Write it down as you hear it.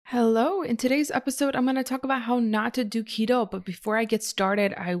Hello. In today's episode, I'm going to talk about how not to do keto. But before I get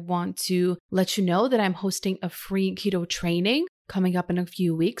started, I want to let you know that I'm hosting a free keto training coming up in a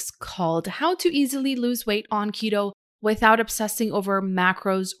few weeks called How to Easily Lose Weight on Keto Without Obsessing Over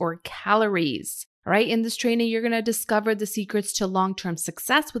Macros or Calories. All right. In this training, you're going to discover the secrets to long-term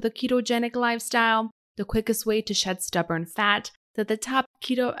success with a ketogenic lifestyle, the quickest way to shed stubborn fat that the top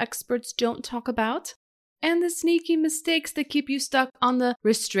keto experts don't talk about, and the sneaky mistakes that keep you stuck on the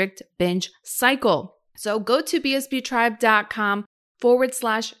restrict binge cycle. So go to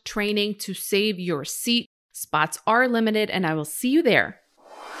bsbtribe.com/training to save your seat. Spots are limited and I will see you there.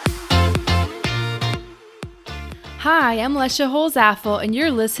 Hi, I'm Lesha Holzaffel and you're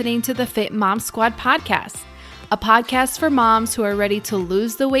listening to the Fit Mom Squad podcast, a podcast for moms who are ready to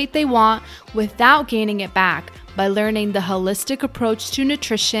lose the weight they want without gaining it back by learning the holistic approach to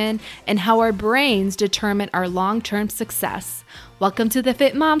nutrition and how our brains determine our long-term success. Welcome to the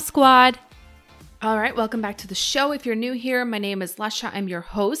Fit Mom Squad. All right, welcome back to the show. If you're new here, my name is Lesha. I'm your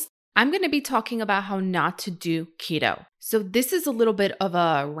host. I'm going to be talking about how not to do keto. So this is a little bit of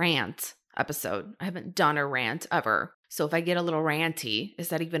a rant episode. I haven't done a rant ever. So if I get a little ranty, is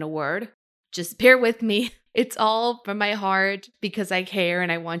that even a word? Just bear with me. It's all from my heart because I care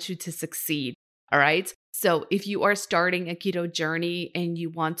and I want you to succeed. All right. So if you are starting a keto journey and you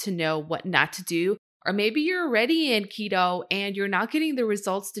want to know what not to do, or maybe you're already in keto and you're not getting the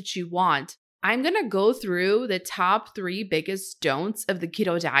results that you want, I'm going to go through the top 3 biggest don'ts of the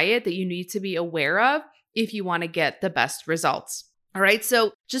keto diet that you need to be aware of if you want to get the best results. All right.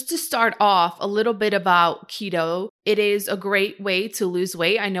 So just to start off a little bit about keto, it is a great way to lose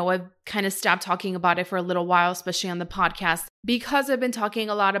weight. I know I've kind of stopped talking about it for a little while, especially on the podcast, because I've been talking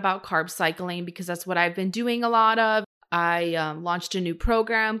a lot about carb cycling because that's what I've been doing a lot of. I launched a new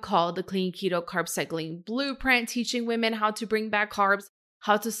program called the Clean Keto Carb Cycling Blueprint, teaching women how to bring back carbs,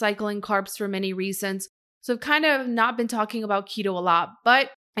 how to cycle in carbs for many reasons. So I've kind of not been talking about keto a lot, but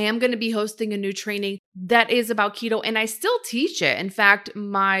I am going to be hosting a new training that is about keto, and I still teach it. In fact,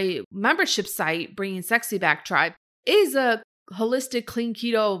 my membership site, Bringing Sexy Back Tribe, is a holistic, clean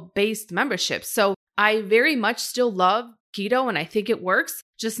keto based membership. So I very much still love keto and I think it works,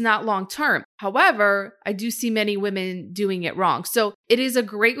 just not long term. However, I do see many women doing it wrong. So it is a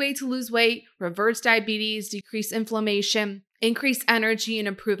great way to lose weight, reverse diabetes, decrease inflammation, increase energy, and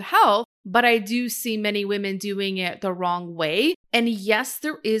improve health. But I do see many women doing it the wrong way. And yes,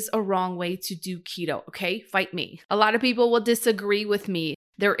 there is a wrong way to do keto, okay? Fight me. A lot of people will disagree with me.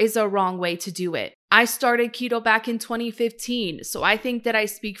 There is a wrong way to do it. I started keto back in 2015, so I think that I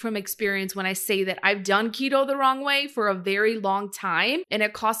speak from experience when I say that I've done keto the wrong way for a very long time, and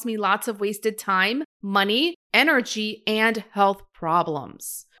it cost me lots of wasted time, money, energy, and health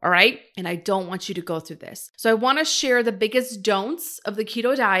problems. All right. And I don't want you to go through this. So I want to share the biggest don'ts of the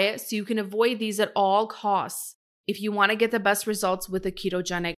keto diet so you can avoid these at all costs if you want to get the best results with a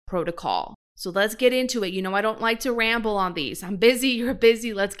ketogenic protocol. So let's get into it. You know, I don't like to ramble on these. I'm busy. You're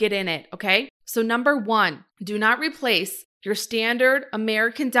busy. Let's get in it. Okay. So number 1, do not replace your standard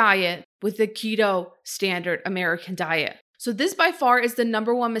American diet with the keto standard American diet. So this by far is the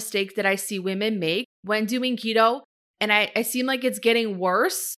number 1 mistake that I see women make when doing keto. And I seem like it's getting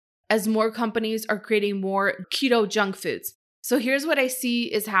worse as more companies are creating more keto junk foods. So here's what I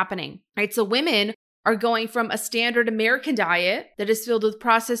see is happening, right? So women are going from a standard American diet that is filled with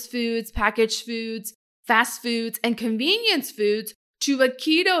processed foods, packaged foods, fast foods, and convenience foods to a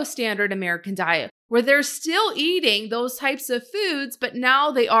keto standard American diet, where they're still eating those types of foods, but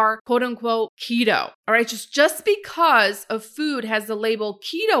now they are quote unquote keto. All right. Just because a food has the label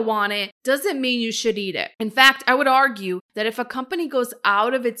keto on it doesn't mean you should eat it. In fact, I would argue that if a company goes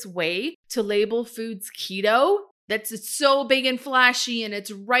out of its way to label foods keto, it's so big and flashy and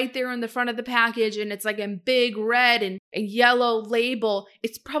it's right there in the front of the package and it's like in big red and a yellow label,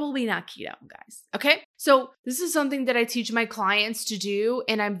 it's probably not keto, guys. Okay. So this is something that I teach my clients to do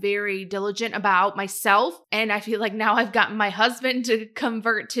and I'm very diligent about myself. And I feel like now I've gotten my husband to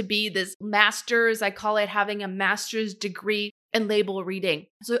convert to be this master's, I call it having a master's degree and label reading.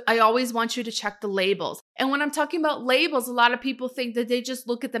 So I always want you to check the labels. And when I'm talking about labels, a lot of people think that they just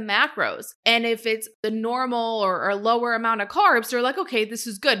look at the macros. And if it's the normal or lower amount of carbs, they're like, okay, this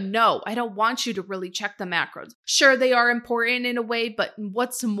is good. No, I don't want you to really check the macros. Sure, they are important in a way, but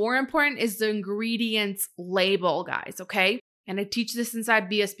what's more important is the ingredients label, guys, okay? And I teach this inside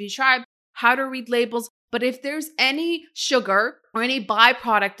BSB Tribe, how to read labels. But if there's any sugar or any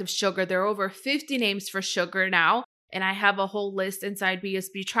byproduct of sugar, there are over 50 names for sugar now. And I have a whole list inside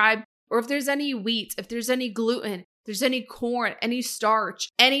BSB Tribe. Or if there's any wheat, if there's any gluten, there's any corn, any starch,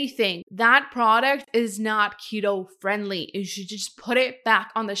 anything, that product is not keto friendly. You should just put it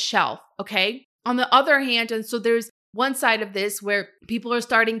back on the shelf, okay? On the other hand, and so there's one side of this where people are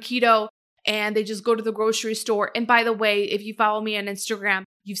starting keto and they just go to the grocery store. And by the way, if you follow me on Instagram,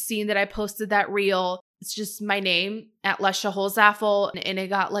 you've seen that I posted that reel. It's just my name at Lesha Holzaffel. And it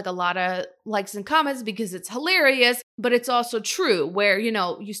got like a lot of likes and comments because it's hilarious, but it's also true where,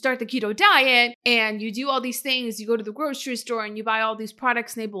 you start the keto diet and you do all these things. You go to the grocery store and you buy all these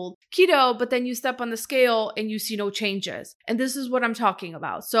products labeled keto, but then you step on the scale and you see no changes. And this is what I'm talking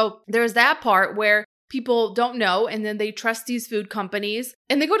about. So there's that part where people don't know, and then they trust these food companies,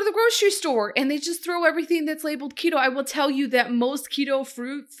 and they go to the grocery store and they just throw everything that's labeled keto. I will tell you that most keto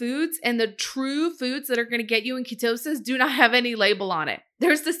foods and the true foods that are going to get you in ketosis do not have any label on it.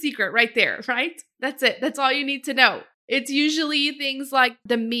 There's the secret right there, right? That's it. That's all you need to know. It's usually things like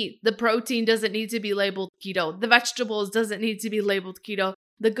the meat, the protein doesn't need to be labeled keto. The vegetables doesn't need to be labeled keto.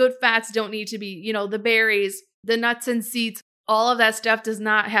 The good fats don't need to be, the berries, the nuts and seeds. All of that stuff does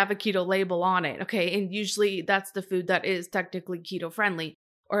not have a keto label on it, okay? And usually that's the food that is technically keto friendly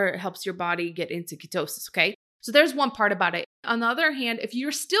or it helps your body get into ketosis, okay? So there's one part about it. On the other hand, if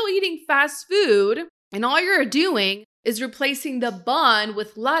you're still eating fast food and all you're doing is replacing the bun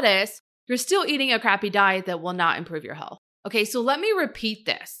with lettuce, you're still eating a crappy diet that will not improve your health. Okay, so let me repeat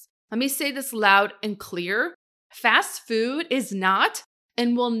this. Let me say this loud and clear. Fast food is not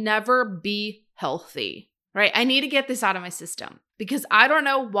and will never be healthy. Right? I need to get this out of my system because I don't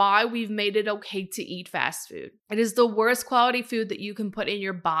know why we've made it okay to eat fast food. It is the worst quality food that you can put in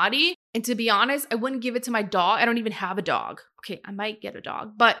your body. And to be honest, I wouldn't give it to my dog. I don't even have a dog. Okay, I might get a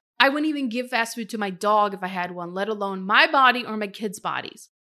dog, but I wouldn't even give fast food to my dog if I had one, let alone my body or my kids' bodies.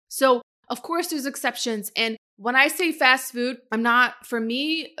 So of course there's exceptions. And when I say fast food, for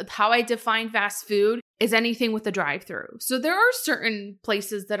me, how I define fast food is anything with a drive-through. So there are certain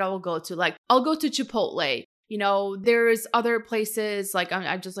places that I will go to, like I'll go to Chipotle. There's other places like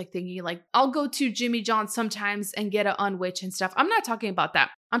I'm just like thinking like I'll go to Jimmy John's sometimes and get an unwich and stuff. I'm not talking about that.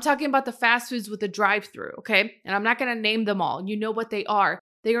 I'm talking about the fast foods with a drive-through, okay? And I'm not going to name them all. You know what they are.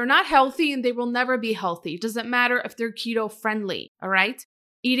 They are not healthy and they will never be healthy. It doesn't matter if they're keto friendly, all right?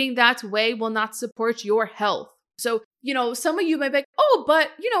 Eating that way will not support your health. So, some of you might be like, oh, but,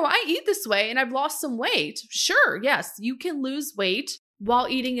 I eat this way and I've lost some weight. Sure, yes, you can lose weight while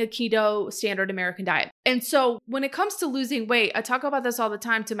eating a keto standard American diet. And so when it comes to losing weight, I talk about this all the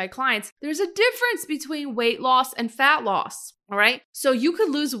time to my clients. There's a difference between weight loss and fat loss, all right? So you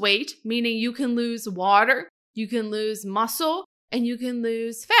could lose weight, meaning you can lose water, you can lose muscle, and you can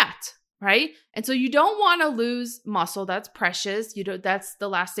lose fat, right? And so you don't want to lose muscle. That's precious. That's the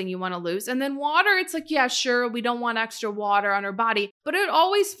last thing you want to lose. And then water, it's like, yeah, sure, we don't want extra water on our body, but it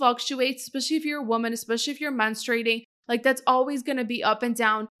always fluctuates, especially if you're a woman, especially if you're menstruating. Like that's always going to be up and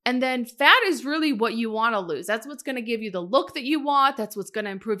down. And then fat is really what you want to lose. That's what's going to give you the look that you want. That's what's going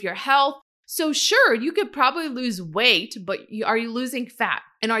to improve your health. So sure, you could probably lose weight, but are you losing fat?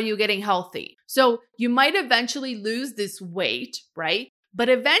 And are you getting healthy? So you might eventually lose this weight, right? But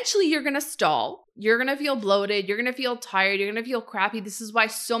eventually you're going to stall. You're going to feel bloated. You're going to feel tired. You're going to feel crappy. This is why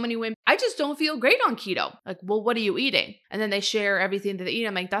so many women, I just don't feel great on keto. Like, well, what are you eating? And then they share everything that they eat.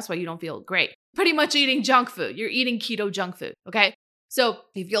 I'm like, that's why you don't feel great. Pretty much eating junk food. You're eating keto junk food. Okay. So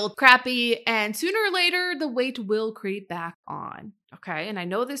you feel crappy and sooner or later, the weight will creep back on. Okay. And I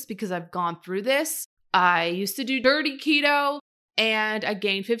know this because I've gone through this. I used to do dirty keto and I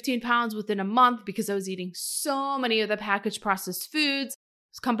gained 15 pounds within a month because I was eating so many of the packaged processed foods.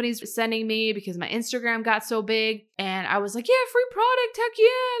 Companies were sending me because my Instagram got so big and I was like, yeah, free product. Heck yeah.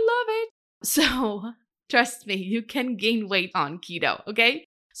 I love it. So trust me, you can gain weight on keto. Okay.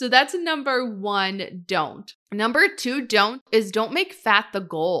 So that's number one, don't. Number two, don't make fat the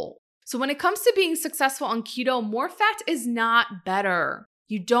goal. So when it comes to being successful on keto, more fat is not better.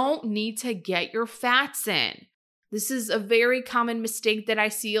 You don't need to get your fats in. This is a very common mistake that I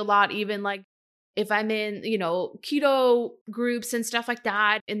see a lot, even like if I'm in, keto groups and stuff like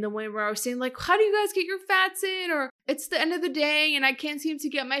that, in the way where I was saying like, how do you guys get your fats in? Or it's the end of the day and I can't seem to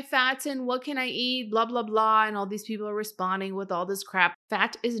get my fats in. What can I eat? Blah, blah, blah. And all these people are responding with all this crap.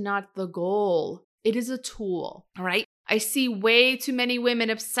 Fat is not the goal. It is a tool. All right. I see way too many women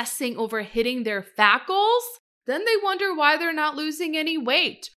obsessing over hitting their fat goals. Then they wonder why they're not losing any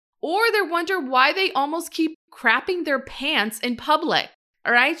weight. Or they wonder why they almost keep crapping their pants in public.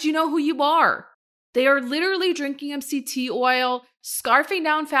 All right. You know who you are. They are literally drinking MCT oil, scarfing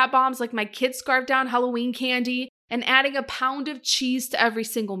down fat bombs like my kids scarf down Halloween candy, and adding a pound of cheese to every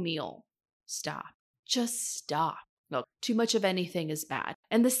single meal. Stop. Just stop. Look, too much of anything is bad.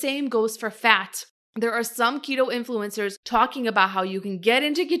 And the same goes for fat. There are some keto influencers talking about how you can get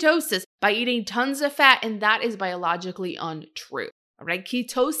into ketosis by eating tons of fat, and that is biologically untrue. All right,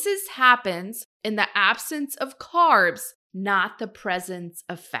 ketosis happens in the absence of carbs, not the presence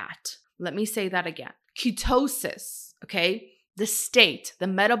of fat. Let me say that again. Ketosis, okay? The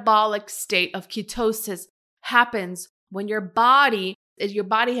metabolic state of ketosis happens when your body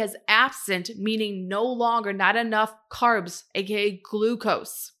has absent, meaning not enough carbs, aka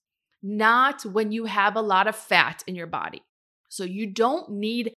glucose, not when you have a lot of fat in your body. So you don't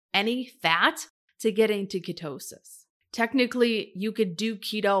need any fat to get into ketosis. Technically, you could do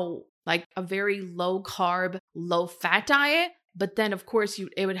keto like a very low carb, low fat diet, but then of course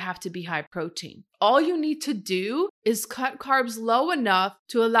it would have to be high protein. All you need to do is cut carbs low enough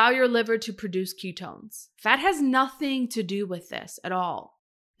to allow your liver to produce ketones. Fat has nothing to do with this at all.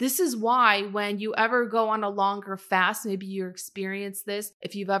 This is why when you ever go on a longer fast, maybe you experience this,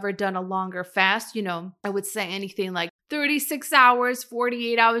 if you've ever done a longer fast, I would say anything like 36 hours,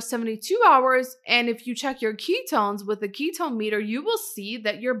 48 hours, 72 hours. And if you check your ketones with a ketone meter, you will see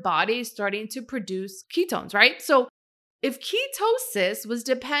that your body is starting to produce ketones, right? So if ketosis was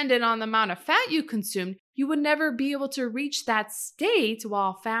dependent on the amount of fat you consumed, you would never be able to reach that state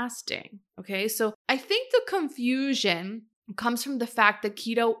while fasting. Okay, so I think the confusion comes from the fact that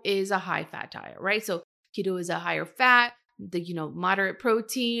keto is a high fat diet, right? So keto is a higher fat, moderate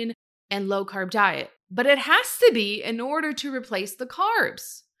protein and low carb diet, but it has to be in order to replace the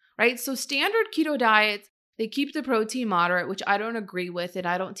carbs, right? So standard keto diets, they keep the protein moderate, which I don't agree with, and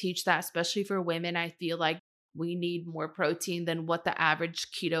I don't teach that, especially for women. I feel like we need more protein than what the average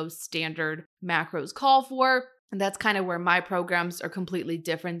keto standard macros call for. And that's kind of where my programs are completely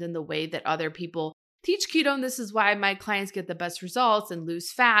different than the way that other people teach keto. And this is why my clients get the best results and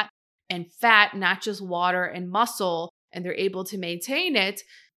lose fat, not just water and muscle, and they're able to maintain it.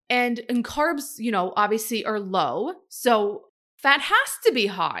 And carbs, obviously are low. So fat has to be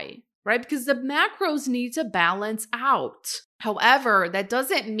high, right? Because the macros need to balance out. However, that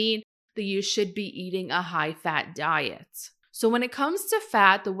doesn't mean that you should be eating a high fat diet. So when it comes to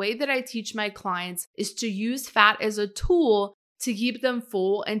fat, the way that I teach my clients is to use fat as a tool to keep them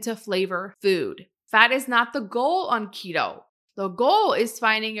full and to flavor food. Fat is not the goal on keto. The goal is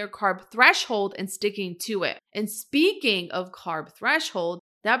finding your carb threshold and sticking to it. And speaking of carb threshold,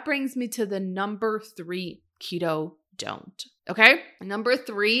 that brings me to the number 3 keto don't. Okay? Number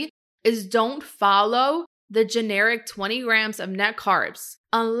 3 is don't follow the generic 20 grams of net carbs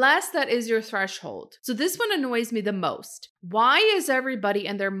unless that is your threshold. So this one annoys me the most. Why is everybody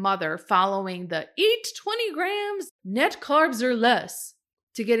and their mother following the eat 20 grams net carbs or less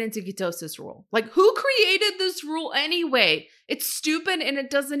to get into ketosis rule? Like, who created this rule anyway? It's stupid and it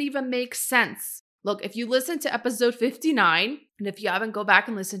doesn't even make sense. Look, if you listen to episode 59, and if you haven't, go back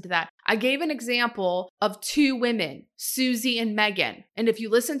and listen to that, I gave an example of 2 women, Susie and Megan. And if you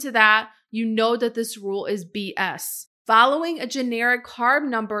listen to that, you know that this rule is BS. Following a generic carb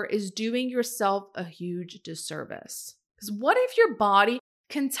number is doing yourself a huge disservice. Because what if your body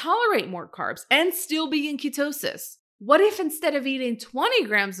can tolerate more carbs and still be in ketosis? What if instead of eating 20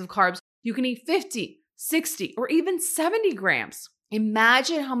 grams of carbs, you can eat 50, 60, or even 70 grams?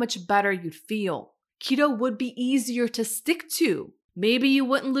 Imagine how much better you'd feel. Keto would be easier to stick to. Maybe you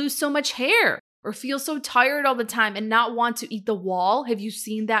wouldn't lose so much hair or feel so tired all the time and not want to eat the wall. Have you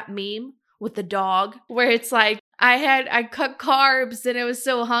seen that meme with the dog where it's like, I cut carbs and I was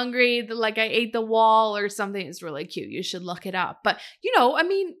so hungry that like I ate the wall or something? It's really cute. You should look it up. But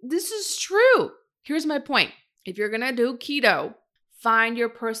this is true. Here's my point. If you're going to do keto, find your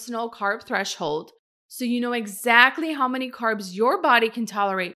personal carb threshold so you know exactly how many carbs your body can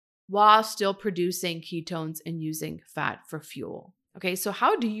tolerate while still producing ketones and using fat for fuel. Okay, so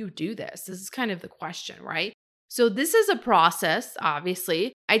how do you do this? This is kind of the question, right? So this is a process,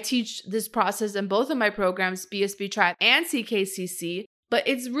 obviously. I teach this process in both of my programs, BSB Tribe and CKCC, but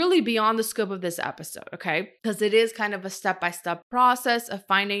it's really beyond the scope of this episode, okay? Because it is kind of a step-by-step process of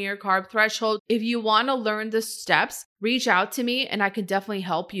finding your carb threshold. If you want to learn the steps, reach out to me and I can definitely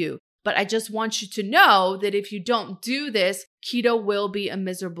help you. But I just want you to know that if you don't do this, keto will be a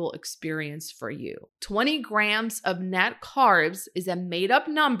miserable experience for you. 20 grams of net carbs is a made-up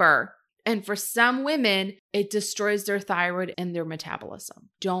number. And for some women, it destroys their thyroid and their metabolism.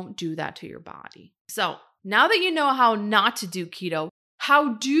 Don't do that to your body. So now that you know how not to do keto,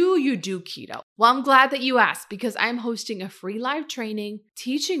 how do you do keto? Well, I'm glad that you asked because I'm hosting a free live training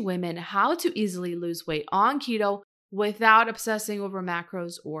teaching women how to easily lose weight on keto without obsessing over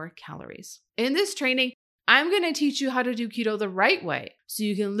macros or calories. In this training, I'm going to teach you how to do keto the right way so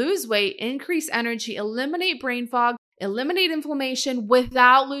you can lose weight, increase energy, eliminate brain fog, eliminate inflammation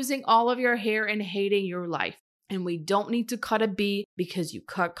without losing all of your hair and hating your life. And we don't need to cut a B because you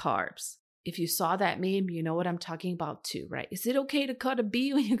cut carbs. If you saw that meme, you know what I'm talking about too, right? Is it okay to cut a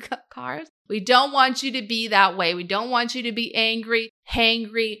B when you cut carbs? We don't want you to be that way. We don't want you to be angry,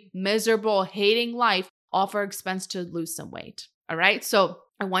 hangry, miserable, hating life, all for expense to lose some weight. All right. So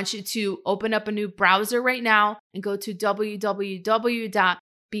I want you to open up a new browser right now and go to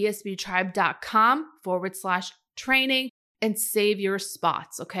www.bsbtribe.com/training and save your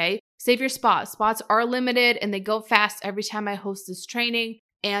spots. Okay. Save your spots. Spots are limited and they go fast every time I host this training.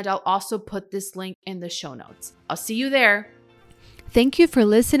 And I'll also put this link in the show notes. I'll see you there. Thank you for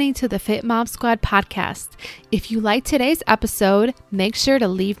listening to the Fit Mom Squad podcast. If you liked today's episode, make sure to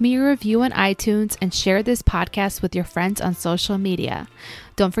leave me a review on iTunes and share this podcast with your friends on social media.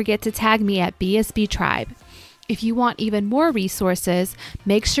 Don't forget to tag me at BSB Tribe. If you want even more resources,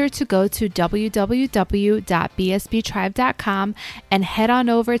 make sure to go to www.bsbtribe.com and head on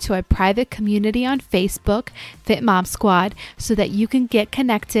over to a private community on Facebook, Fit Mom Squad, so that you can get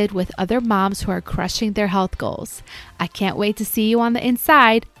connected with other moms who are crushing their health goals. I can't wait to see you on the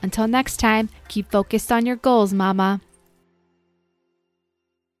inside. Until next time, keep focused on your goals, mama.